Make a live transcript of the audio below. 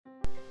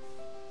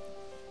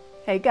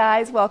Hey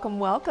guys, welcome,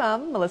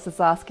 welcome. Melissa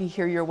Zoske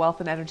here, your Wealth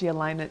and Energy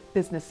Alignment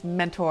Business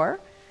Mentor.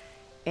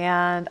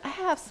 And I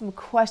have some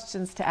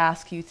questions to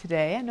ask you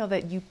today. I know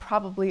that you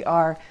probably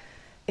are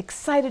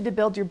excited to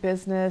build your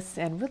business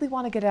and really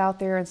want to get out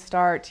there and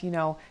start,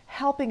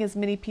 helping as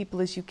many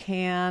people as you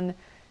can.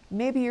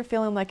 Maybe you're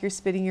feeling like you're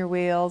spinning your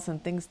wheels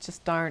and things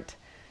just aren't,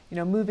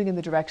 moving in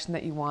the direction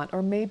that you want.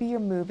 Or maybe you're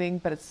moving,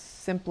 but it's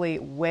simply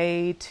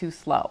way too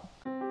slow.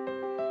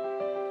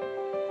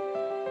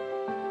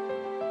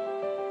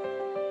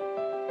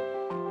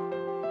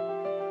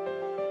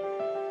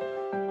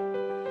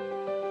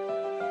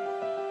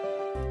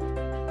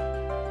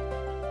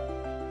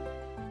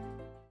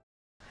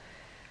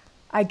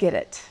 I get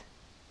it.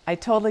 I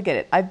totally get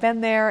it. I've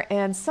been there,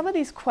 and some of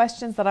these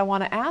questions that I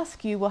want to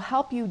ask you will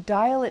help you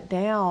dial it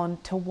down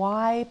to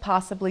why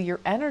possibly your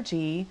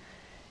energy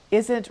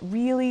isn't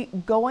really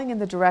going in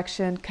the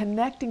direction,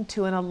 connecting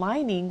to and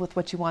aligning with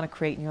what you want to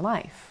create in your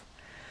life.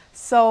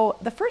 So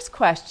the first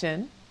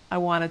question I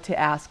wanted to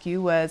ask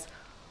you was,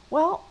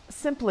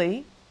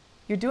 simply,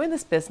 you're doing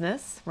this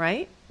business,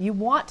 right? You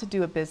want to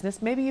do a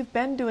business. Maybe you've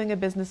been doing a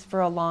business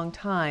for a long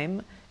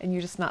time and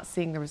you're just not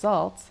seeing the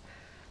results.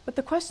 But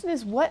the question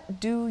is, what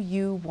do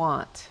you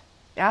want?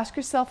 Ask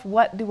yourself,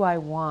 what do I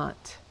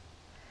want?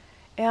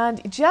 And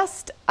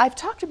I've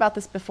talked about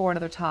this before in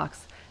other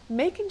talks,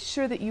 making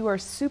sure that you are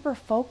super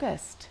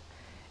focused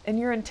and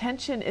your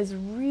intention is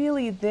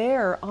really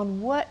there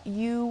on what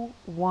you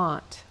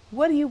want.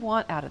 What do you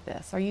want out of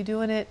this? Are you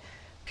doing it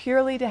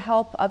purely to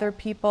help other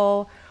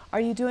people?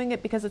 Are you doing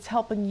it because it's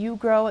helping you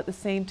grow at the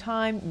same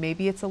time?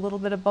 Maybe it's a little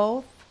bit of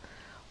both.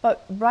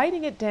 But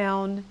writing it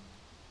down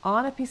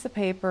on a piece of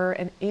paper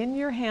and in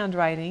your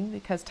handwriting,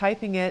 because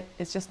typing it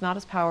is just not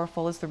as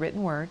powerful as the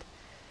written word,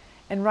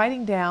 and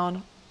writing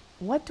down,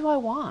 what do I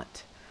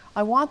want?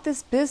 I want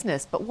this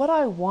business, but what do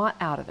I want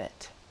out of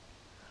it?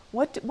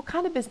 What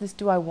kind of business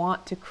do I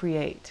want to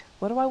create?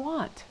 What do I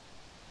want?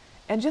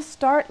 And just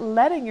start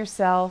letting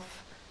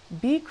yourself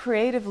be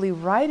creatively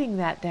writing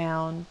that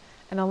down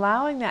and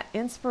allowing that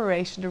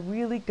inspiration to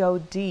really go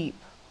deep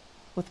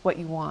with what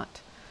you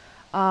want.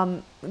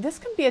 This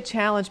can be a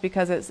challenge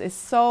because there's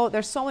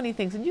so many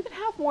things, and you can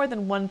have more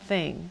than one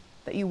thing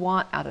that you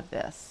want out of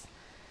this.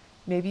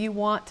 Maybe you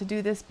want to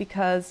do this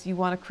because you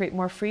want to create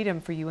more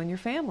freedom for you and your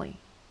family.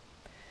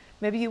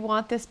 Maybe you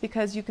want this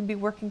because you can be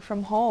working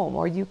from home,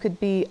 or you could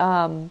be,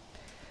 being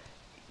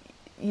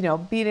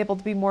able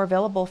to be more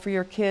available for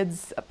your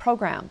kids'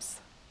 programs,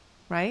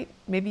 right?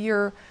 Maybe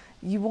you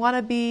want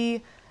to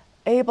be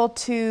able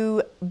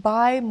to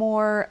buy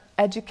more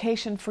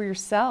education for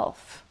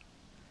yourself.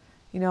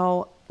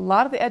 A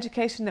lot of the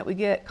education that we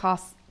get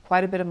costs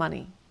quite a bit of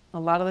money. A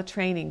lot of the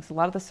trainings, a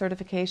lot of the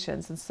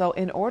certifications. And so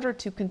in order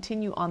to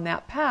continue on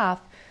that path,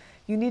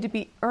 you need to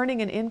be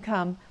earning an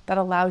income that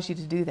allows you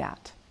to do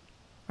that,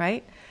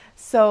 right?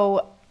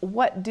 So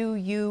what do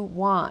you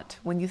want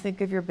when you think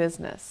of your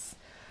business?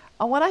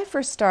 When I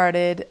first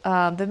started,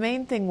 the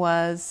main thing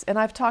was, and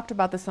I've talked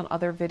about this on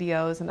other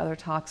videos and other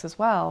talks as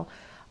well,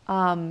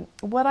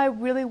 what I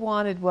really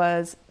wanted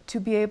was to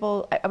be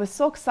able, I was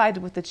so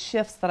excited with the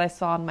shifts that I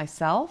saw in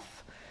myself,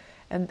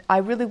 and I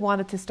really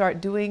wanted to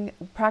start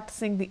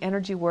practicing the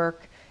energy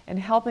work and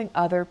helping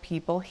other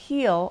people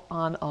heal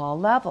on all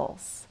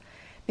levels,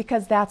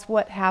 because that's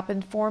what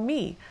happened for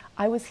me.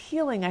 I was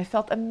healing, I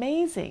felt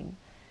amazing,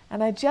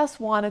 and I just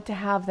wanted to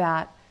have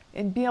that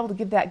and be able to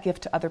give that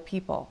gift to other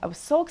people. I was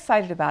so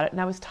excited about it, and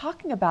I was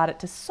talking about it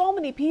to so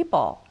many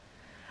people.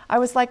 I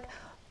was like,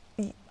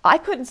 I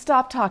couldn't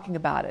stop talking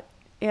about it.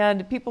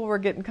 And people were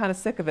getting kind of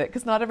sick of it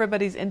because not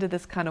everybody's into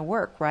this kind of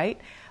work, right?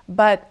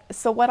 But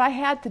so what I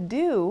had to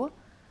do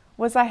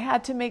was I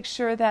had to make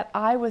sure that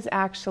I was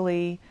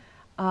actually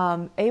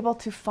able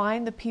to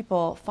find the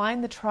people,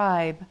 find the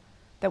tribe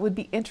that would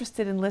be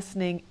interested in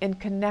listening and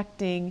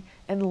connecting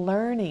and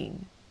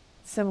learning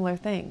similar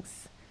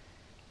things.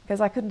 Because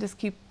I couldn't just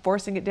keep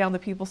forcing it down the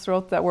people's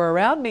throats that were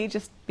around me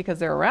just because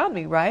they're around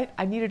me, right?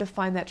 I needed to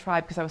find that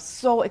tribe because I was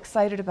so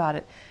excited about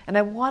it. And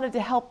I wanted to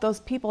help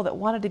those people that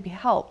wanted to be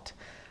helped.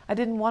 I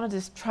didn't want to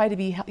just try to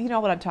be, you know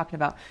what I'm talking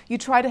about. You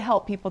try to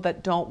help people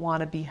that don't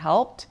want to be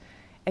helped,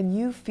 and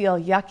you feel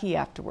yucky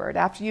afterward,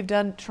 after you've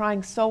done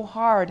trying so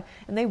hard,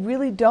 and they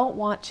really don't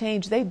want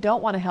change. They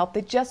don't want to help.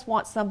 They just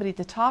want somebody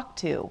to talk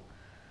to.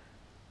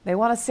 They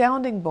want a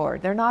sounding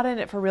board. They're not in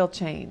it for real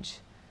change.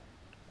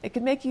 It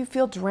can make you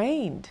feel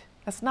drained.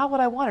 That's not what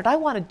I wanted. I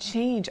wanted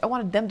change. I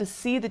wanted them to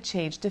see the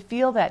change, to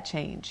feel that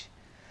change.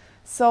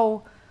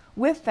 So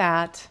with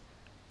that,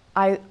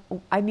 I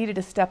needed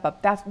to step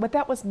up.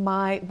 That was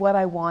what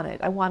I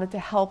wanted. I wanted to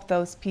help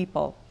those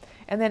people.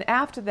 And then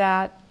after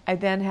that, I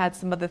then had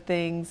some other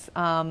things.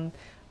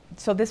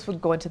 So this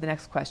would go into the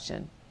next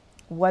question.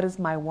 What is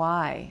my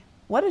why?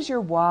 What is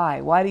your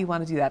why? Why do you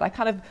want to do that? I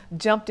kind of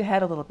jumped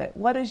ahead a little bit.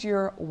 What is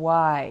your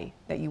why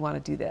that you want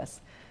to do this?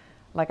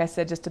 Like I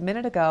said just a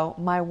minute ago,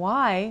 my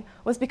why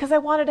was because I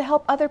wanted to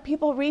help other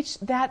people reach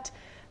that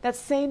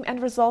same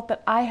end result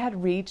that I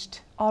had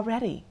reached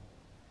already.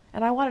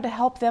 And I wanted to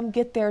help them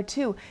get there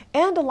too.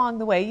 And along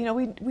the way,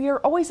 we are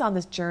always on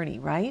this journey,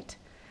 right?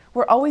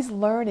 We're always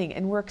learning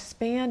and we're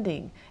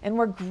expanding and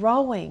we're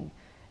growing,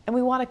 and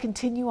we want to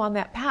continue on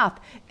that path.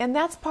 And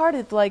that's part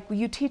of, like,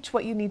 you teach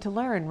what you need to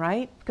learn,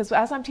 right? Because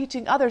as I'm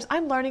teaching others,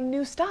 I'm learning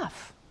new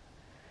stuff.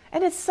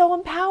 And it's so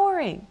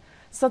empowering.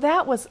 So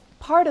that was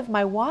part of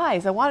my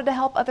whys. I wanted to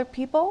help other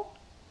people,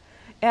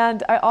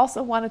 and I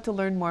also wanted to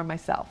learn more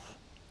myself.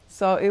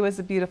 So it was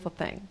a beautiful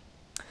thing.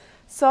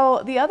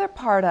 So the other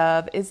part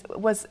of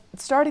was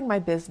starting my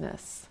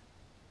business.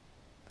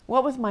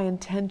 What was my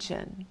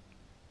intention?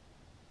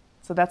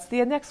 So that's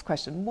the next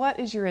question. What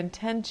is your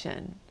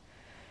intention?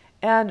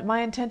 And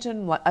my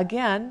intention,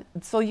 again,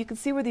 so you can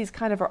see where these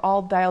kind of are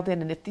all dialed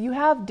in. And if you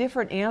have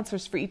different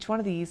answers for each one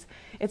of these,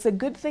 it's a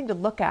good thing to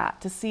look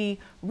at to see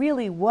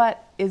really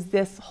what is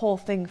this whole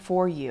thing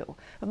for you.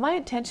 But my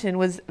intention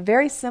was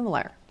very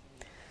similar.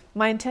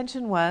 My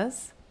intention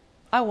was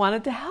I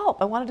wanted to help.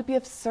 I wanted to be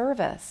of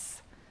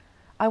service.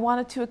 I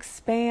wanted to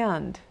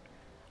expand.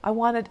 I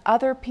wanted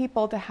other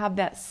people to have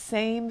that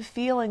same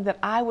feeling that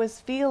I was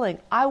feeling.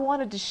 I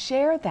wanted to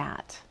share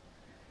that.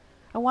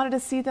 I wanted to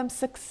see them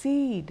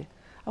succeed.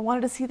 I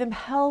wanted to see them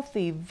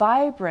healthy,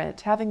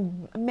 vibrant,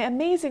 having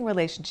amazing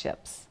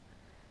relationships.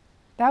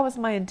 That was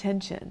my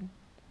intention.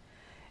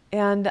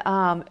 And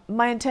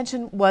my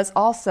intention was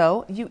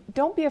also, you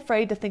don't be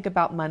afraid to think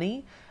about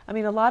money. I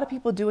mean, a lot of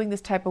people doing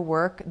this type of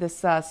work,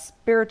 this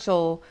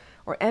spiritual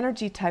or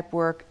energy type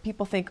work,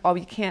 people think, oh,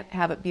 you can't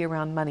have it be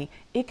around money.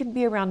 It can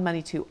be around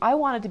money too. I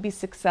wanted to be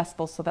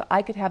successful so that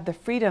I could have the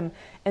freedom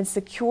and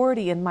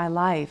security in my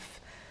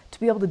life to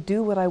be able to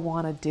do what I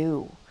want to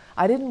do.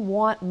 I didn't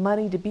want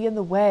money to be in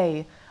the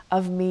way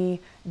of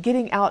me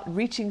getting out,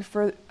 reaching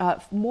for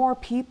more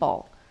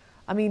people.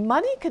 I mean,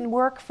 money can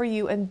work for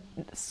you in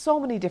so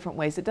many different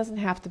ways. It doesn't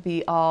have to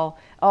be all,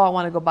 oh, I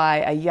want to go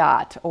buy a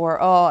yacht,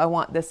 or oh, I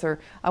want this, or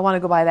I want to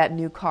go buy that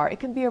new car. It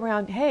can be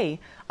around, hey,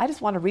 I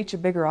just want to reach a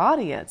bigger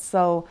audience.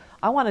 So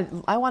I want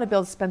to be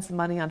able to spend some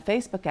money on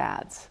Facebook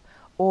ads,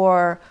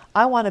 or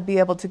I want to be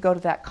able to go to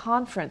that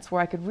conference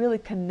where I could really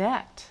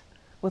connect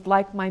with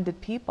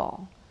like-minded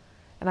people.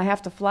 And I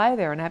have to fly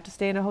there, and I have to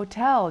stay in a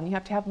hotel, and you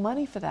have to have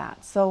money for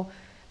that. So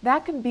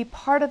that can be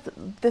part of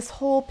this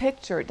whole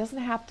picture. It doesn't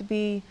have to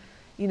be,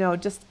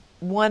 just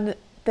one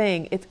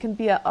thing. It can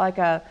be like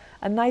a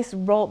nice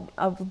ball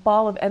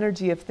of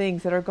energy of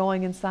things that are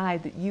going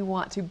inside that you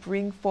want to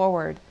bring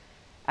forward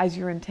as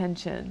your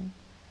intention,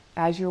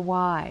 as your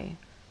why,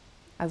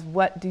 as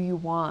what do you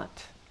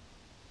want.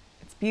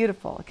 It's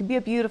beautiful. It can be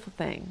a beautiful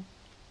thing.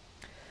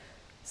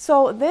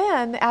 So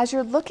then, as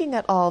you're looking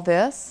at all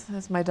this,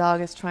 as my dog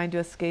is trying to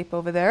escape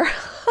over there,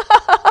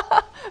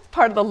 it's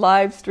part of the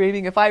live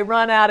streaming. If I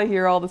run out of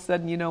here, all of a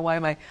sudden, you know why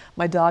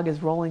my dog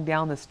is rolling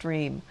down the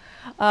stream.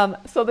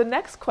 So the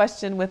next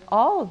question with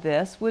all of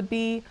this would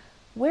be,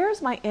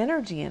 where's my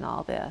energy in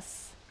all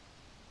this?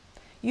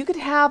 You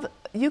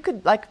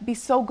could be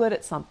so good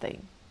at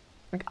something.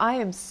 Like, I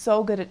am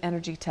so good at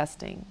energy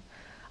testing.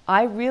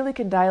 I really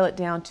can dial it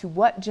down to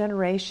what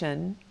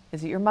generation.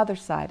 Is it your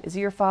mother's side? Is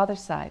it your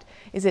father's side?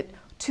 Is it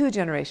 2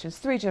 generations,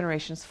 3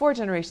 generations, 4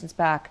 generations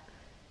back?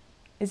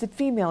 Is it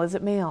female? Is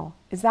it male?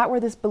 Is that where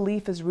this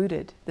belief is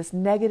rooted? This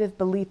negative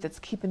belief that's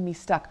keeping me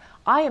stuck?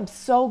 I am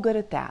so good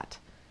at that.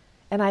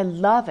 And I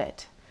love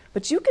it.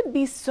 But you can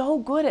be so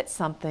good at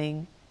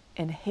something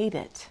and hate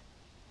it.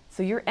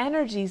 So your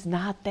energy's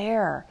not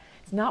there.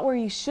 It's not where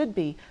you should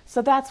be.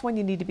 So that's when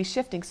you need to be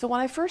shifting. So when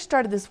I first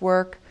started this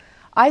work,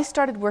 I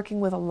started working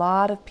with a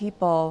lot of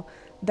people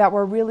that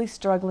were really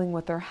struggling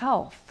with their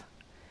health.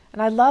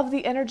 And I love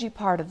the energy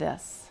part of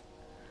this.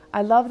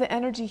 I love the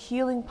energy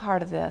healing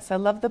part of this. I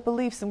love the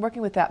beliefs and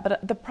working with that.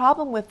 But the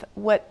problem with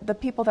the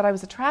people that I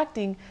was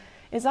attracting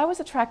is I was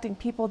attracting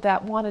people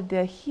that wanted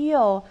to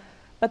heal,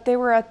 but they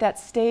were at that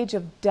stage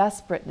of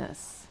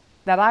desperateness,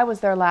 that I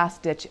was their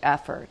last-ditch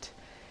effort.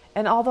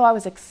 And although I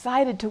was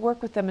excited to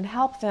work with them and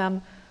help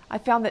them, I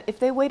found that if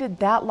they waited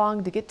that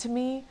long to get to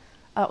me,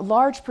 a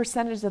large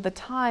percentage of the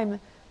time,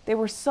 they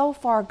were so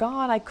far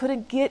gone, I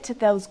couldn't get to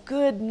those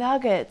good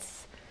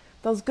nuggets,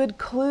 those good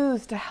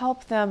clues to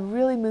help them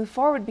really move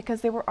forward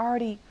because they were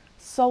already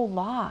so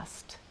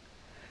lost.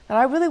 And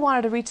I really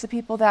wanted to reach the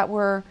people that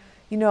were,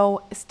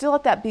 still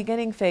at that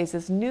beginning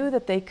phases, knew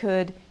that they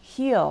could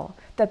heal,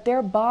 that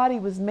their body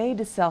was made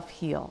to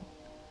self-heal,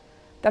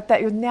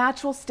 that your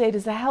natural state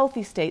is a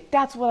healthy state.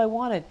 That's what I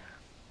wanted.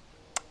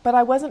 But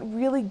I wasn't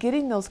really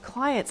getting those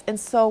clients. And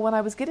so when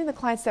I was getting the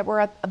clients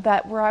where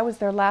I was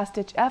their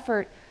last-ditch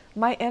effort,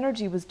 my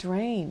energy was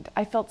drained.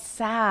 I felt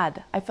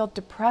sad. I felt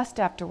depressed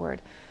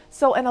afterward.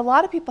 So, and a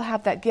lot of people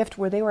have that gift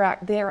where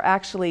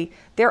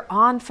they're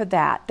on for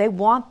that. They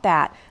want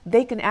that.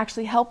 They can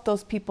actually help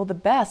those people the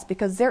best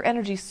because their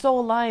energy is so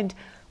aligned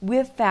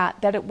with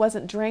that it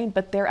wasn't drained,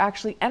 but they're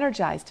actually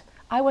energized.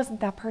 I wasn't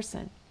that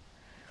person.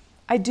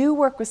 I do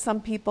work with some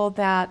people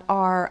that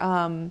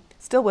are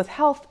still with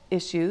health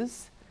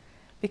issues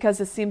because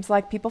it seems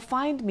like people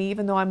find me,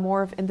 even though I'm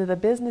more into the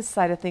business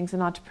side of things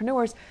and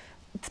entrepreneurs,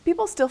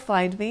 people still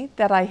find me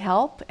that I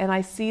help, and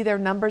I see their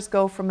numbers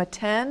go from a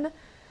 10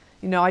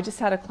 You know, I just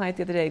had a client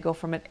the other day go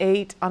from an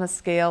 8 on a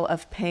scale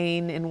of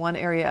pain in one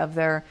area of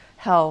their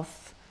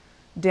health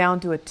down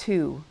to a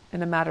 2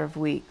 in a matter of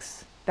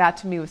weeks. That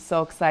to me was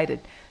so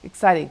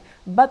exciting.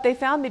 But they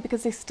found me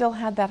because they still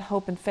had that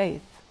hope and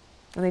faith.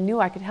 And they knew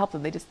I could help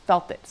them. They just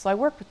felt it. So I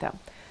worked with them.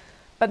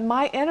 But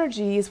my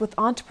energy is with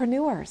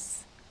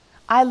entrepreneurs.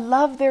 I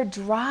love their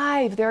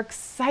drive, their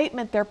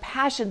excitement, their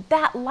passion.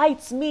 That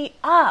lights me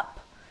up.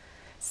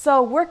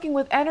 So working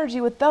with energy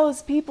with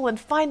those people and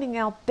finding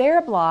out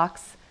their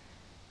blocks,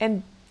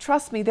 and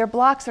trust me, their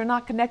blocks are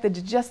not connected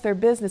to just their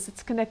business.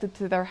 It's connected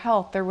to their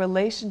health, their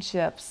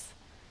relationships,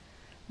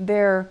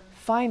 their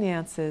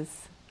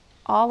finances,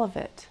 all of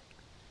it.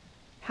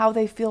 How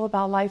they feel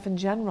about life in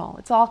general.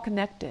 It's all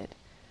connected.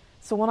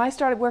 So when I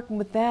started working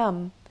with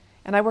them,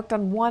 and I worked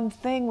on one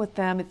thing with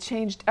them, it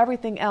changed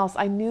everything else.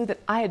 I knew that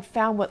I had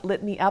found what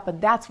lit me up, and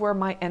that's where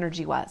my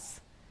energy was.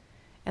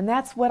 And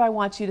that's what I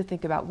want you to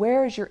think about.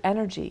 Where is your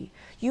energy?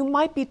 You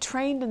might be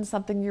trained in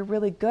something you're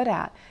really good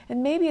at,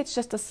 and maybe it's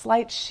just a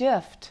slight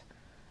shift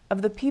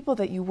of the people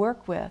that you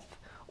work with,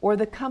 or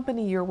the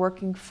company you're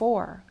working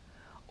for.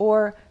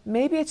 Or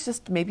maybe it's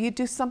just, maybe you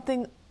do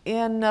something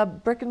in a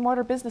brick and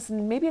mortar business,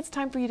 and maybe it's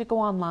time for you to go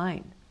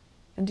online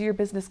and do your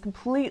business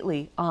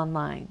completely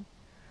online.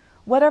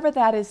 Whatever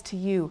that is to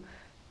you,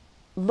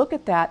 look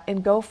at that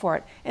and go for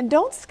it. And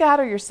don't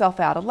scatter yourself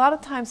out. A lot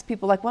of times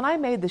people, like when I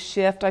made the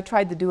shift, I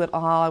tried to do it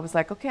all. I was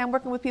like, okay, I'm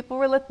working with people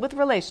with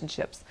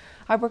relationships.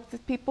 I worked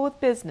with people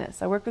with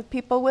business. I worked with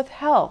people with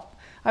health.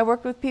 I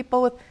worked with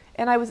people with,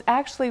 and I was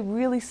actually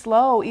really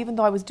slow, even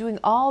though I was doing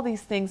all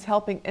these things,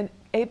 helping and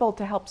able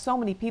to help so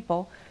many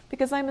people,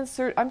 because I'm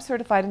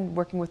certified in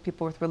working with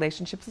people with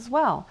relationships as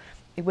well,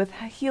 with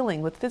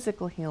healing, with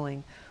physical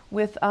healing,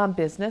 with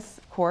business,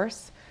 of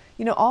course.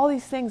 You know, all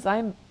these things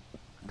I'm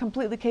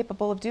completely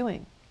capable of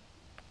doing.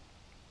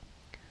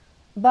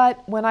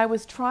 But when I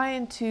was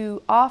trying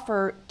to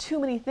offer too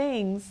many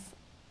things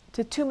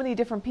to too many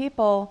different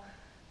people,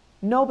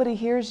 nobody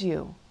hears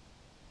you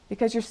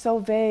because you're so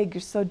vague,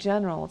 you're so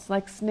general. It's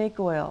like snake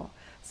oil.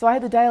 So I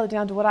had to dial it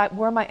down to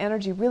where my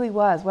energy really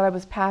was, what I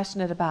was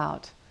passionate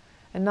about,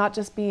 and not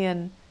just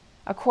being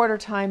a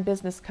quarter-time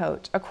business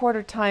coach, a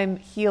quarter-time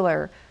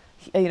healer,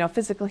 you know,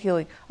 physical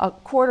healing, a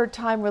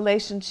quarter-time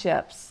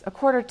relationships, a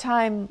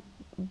quarter-time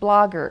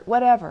blogger,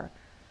 whatever.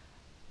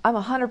 I'm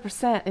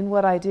 100% in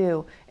what I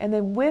do. And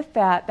then with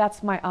that,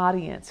 that's my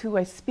audience, who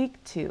I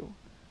speak to.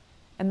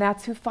 And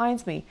that's who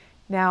finds me.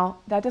 Now,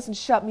 that doesn't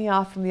shut me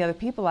off from the other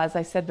people. As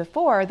I said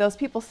before, those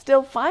people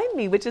still find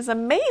me, which is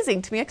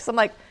amazing to me, because I'm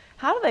like,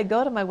 how do they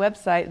go to my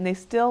website and they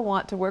still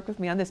want to work with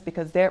me on this?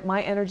 Because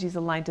my energy is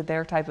aligned to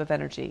their type of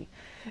energy.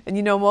 And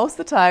you know, most of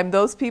the time,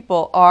 those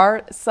people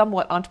are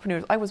somewhat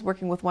entrepreneurs. I was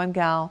working with one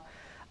gal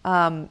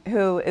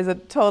who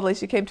is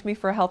she came to me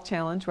for a health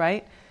challenge,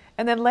 right?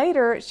 And then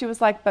later she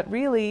was like, but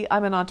really,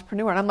 I'm an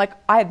entrepreneur. And I'm like,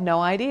 I had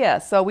no idea.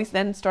 So we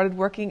then started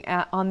working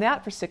on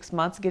that for 6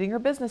 months, getting her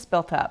business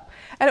built up.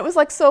 And it was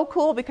like so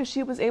cool because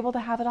she was able to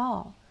have it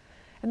all.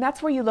 And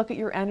that's where you look at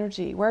your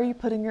energy. Where are you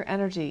putting your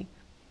energy?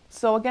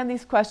 So again,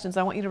 these questions,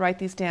 I want you to write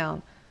these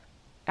down.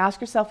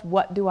 Ask yourself,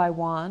 what do I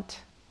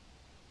want?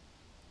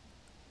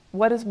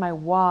 What is my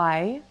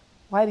why?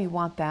 Why do you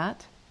want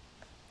that?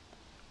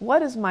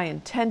 What is my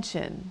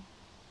intention?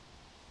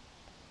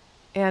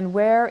 And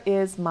where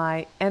is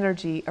my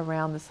energy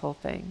around this whole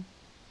thing?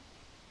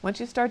 Once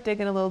you start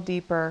digging a little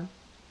deeper,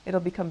 it'll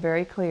become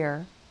very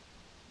clear,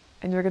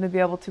 and you're going to be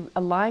able to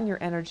align your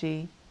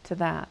energy to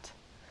that.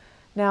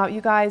 Now, you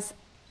guys,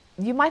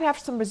 you might have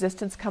some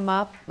resistance come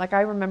up. Like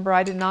I remember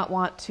I did not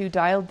want to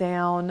dial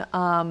down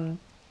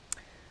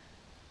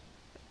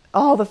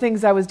all the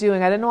things I was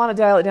doing. I didn't want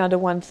to dial it down to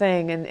one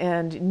thing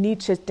and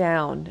niche it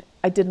down.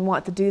 I didn't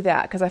want to do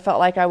that because I felt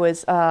like I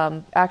was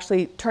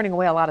actually turning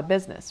away a lot of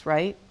business,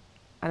 right?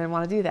 I didn't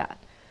want to do that.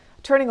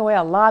 Turning away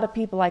a lot of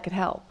people I could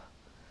help.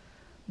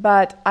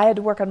 But I had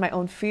to work on my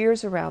own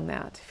fears around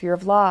that. Fear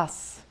of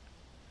loss,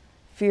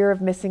 fear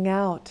of missing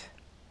out.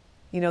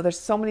 You know, there's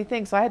so many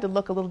things. So I had to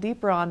look a little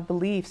deeper on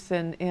beliefs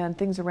and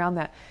things around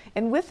that.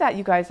 And with that,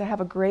 you guys, I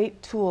have a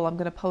great tool I'm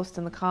going to post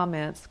in the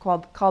comments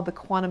called the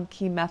Quantum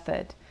Key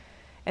Method.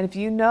 And if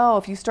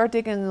you start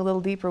digging a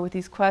little deeper with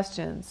these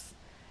questions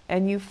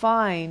and you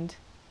find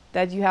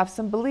that you have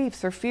some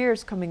beliefs or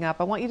fears coming up,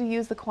 I want you to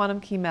use the Quantum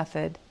Key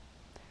Method.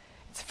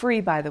 It's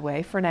free, by the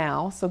way, for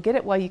now. So get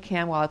it while you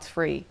can while it's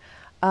free.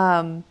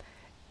 And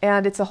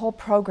it's a whole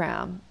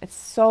program. It's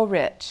so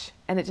rich.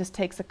 And it just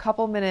takes a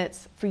couple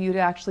minutes for you to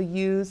actually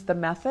use the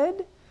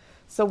method.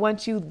 So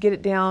once you get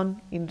it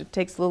down, it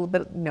takes a little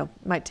bit, it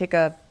might take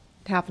a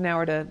half an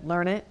hour to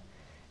learn it.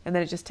 And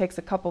then it just takes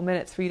a couple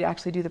minutes for you to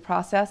actually do the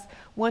process.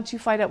 Once you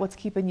find out what's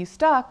keeping you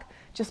stuck,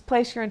 just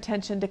place your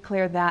intention to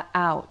clear that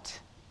out.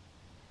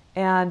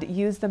 And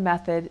use the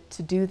method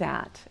to do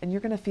that. And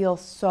you're going to feel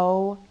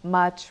so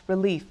much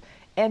relief.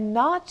 And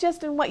not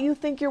just in what you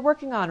think you're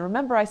working on.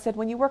 Remember, I said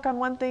when you work on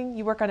one thing,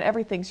 you work on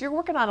everything. So you're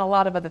working on a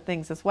lot of other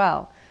things as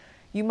well.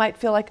 You might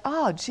feel like,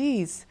 oh,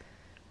 geez,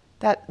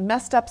 that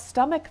messed up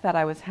stomach that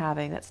I was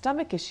having, that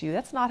stomach issue,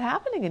 that's not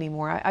happening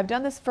anymore. I've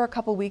done this for a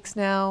couple weeks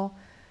now.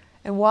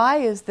 And why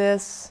is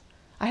this?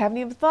 I haven't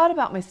even thought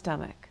about my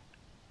stomach.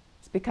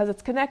 It's because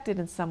it's connected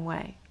in some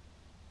way.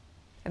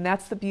 And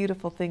that's the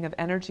beautiful thing of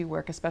energy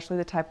work, especially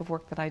the type of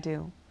work that I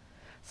do.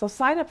 So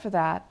sign up for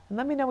that and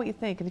let me know what you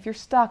think. And if you're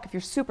stuck, if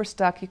you're super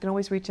stuck, you can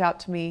always reach out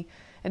to me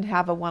and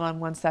have a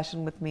one-on-one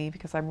session with me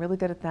because I'm really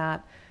good at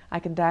that. I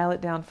can dial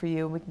it down for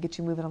you and we can get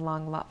you moving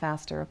along a lot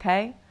faster,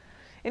 okay?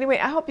 Anyway,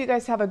 I hope you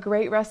guys have a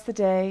great rest of the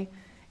day.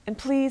 And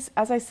please,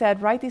 as I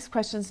said, write these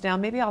questions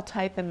down. Maybe I'll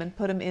type them and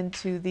put them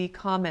into the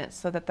comments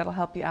so that that'll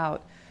help you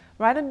out.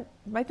 Write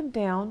them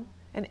down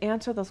and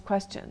answer those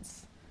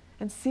questions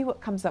and see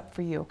what comes up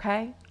for you,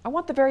 okay? I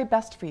want the very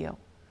best for you.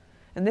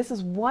 And this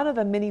is one of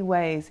the many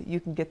ways you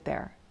can get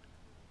there.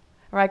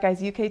 All right,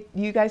 guys,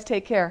 you guys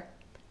take care.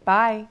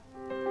 Bye.